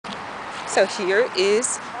So here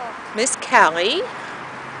is Miss Callie,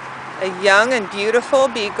 a young and beautiful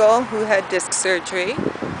beagle who had disc surgery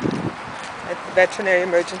at the Veterinary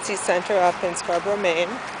Emergency Center up in Scarborough, Maine.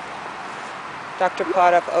 Dr.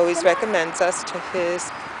 Potoff always recommends us to his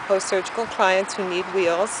post-surgical clients who need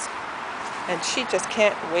wheels, and she just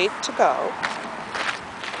can't wait to go.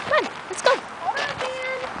 Come on, let's go.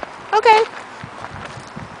 Okay.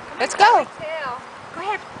 Let's go. Go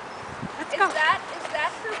ahead. Let's go. Is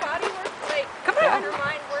that her body work? Like, come on. Her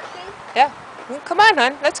mind working? Yeah. Come on,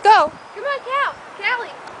 hon. Let's go. Come on,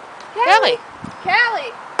 Callie. Callie.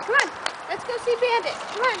 Callie. Come on. Let's go see Bandit.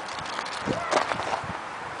 Come on.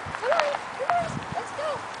 Come on. Let's go.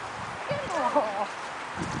 Oh.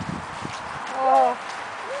 Oh.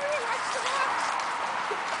 Come here, watch the rocks.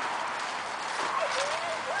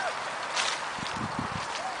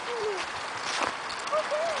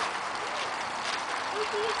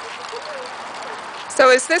 So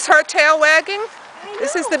is this her tail wagging?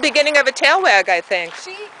 This is the beginning of a tail wag, I think.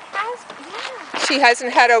 She has, yeah. She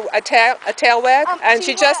hasn't had a tail wag, and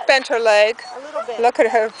she just bent her leg. A little bit. Look at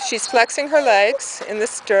her. She's flexing her legs in the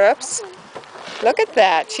stirrups. Look at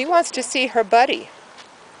that. She wants to see her buddy.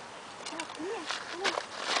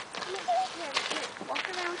 Walk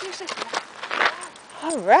around with your sister.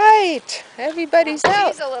 All right. Everybody's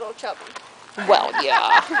out. She's a little chubby. Well,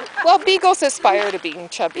 yeah. Well, beagles aspire to being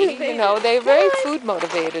chubby. You know, they're very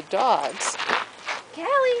food-motivated dogs.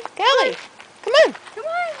 Callie, come on. Come on.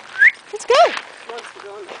 Let's go. She wants to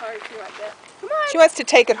go in the car too, I bet. Come on. She wants to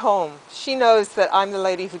take it home. She knows that I'm the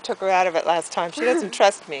lady who took her out of it last time. She doesn't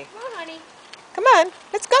trust me. Come on, honey. Come on.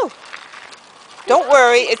 Let's go. Don't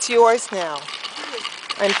worry. It's yours now.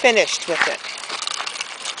 I'm finished with it.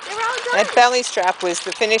 They were all done. That belly strap was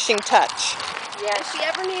the finishing touch. Yeah. Does she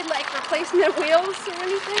ever need, like, replacement wheels or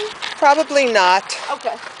anything? Probably not.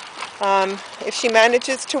 Okay. If she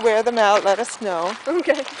manages to wear them out, let us know.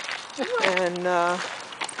 Okay. And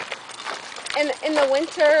in the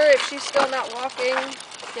winter, if she's still not walking,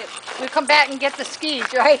 we come back and get the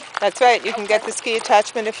skis, right? that's right. You can get the ski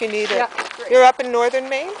attachment if you need it. Yeah, great. You're up in northern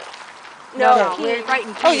Maine? No, we're right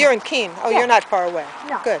in Keene. Oh, you're in Keene. Oh, Yeah. You're not far away.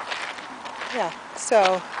 No. Good. Yeah.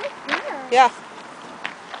 So, yeah.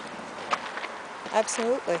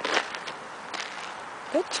 Absolutely.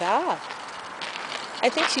 Good job. I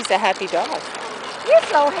think she's a happy dog. You're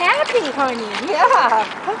so happy, honey. Yeah.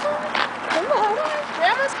 Come on.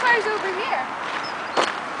 Grandma's car's over here.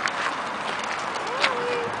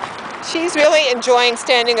 She's really enjoying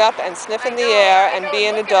standing up and sniffing the air and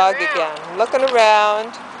being a dog again. Looking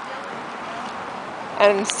around.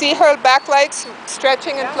 And see her back legs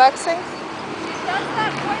stretching and flexing? She does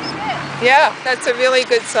that quite a bit. Yeah, that's a really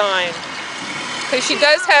good sign. Because she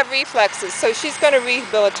does have reflexes, so she's going to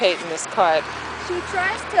rehabilitate in this cart. She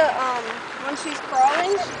tries to, when she's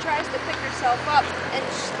crawling, she tries to pick herself up, and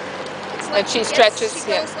it's like she stretches,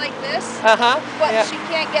 she goes like this, but she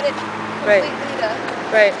can't get it completely to...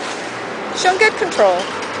 Right. She'll get control.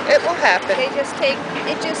 It will happen. It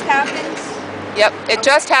just happens. Yep, it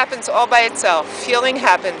just happens all by itself. Feeling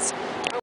happens.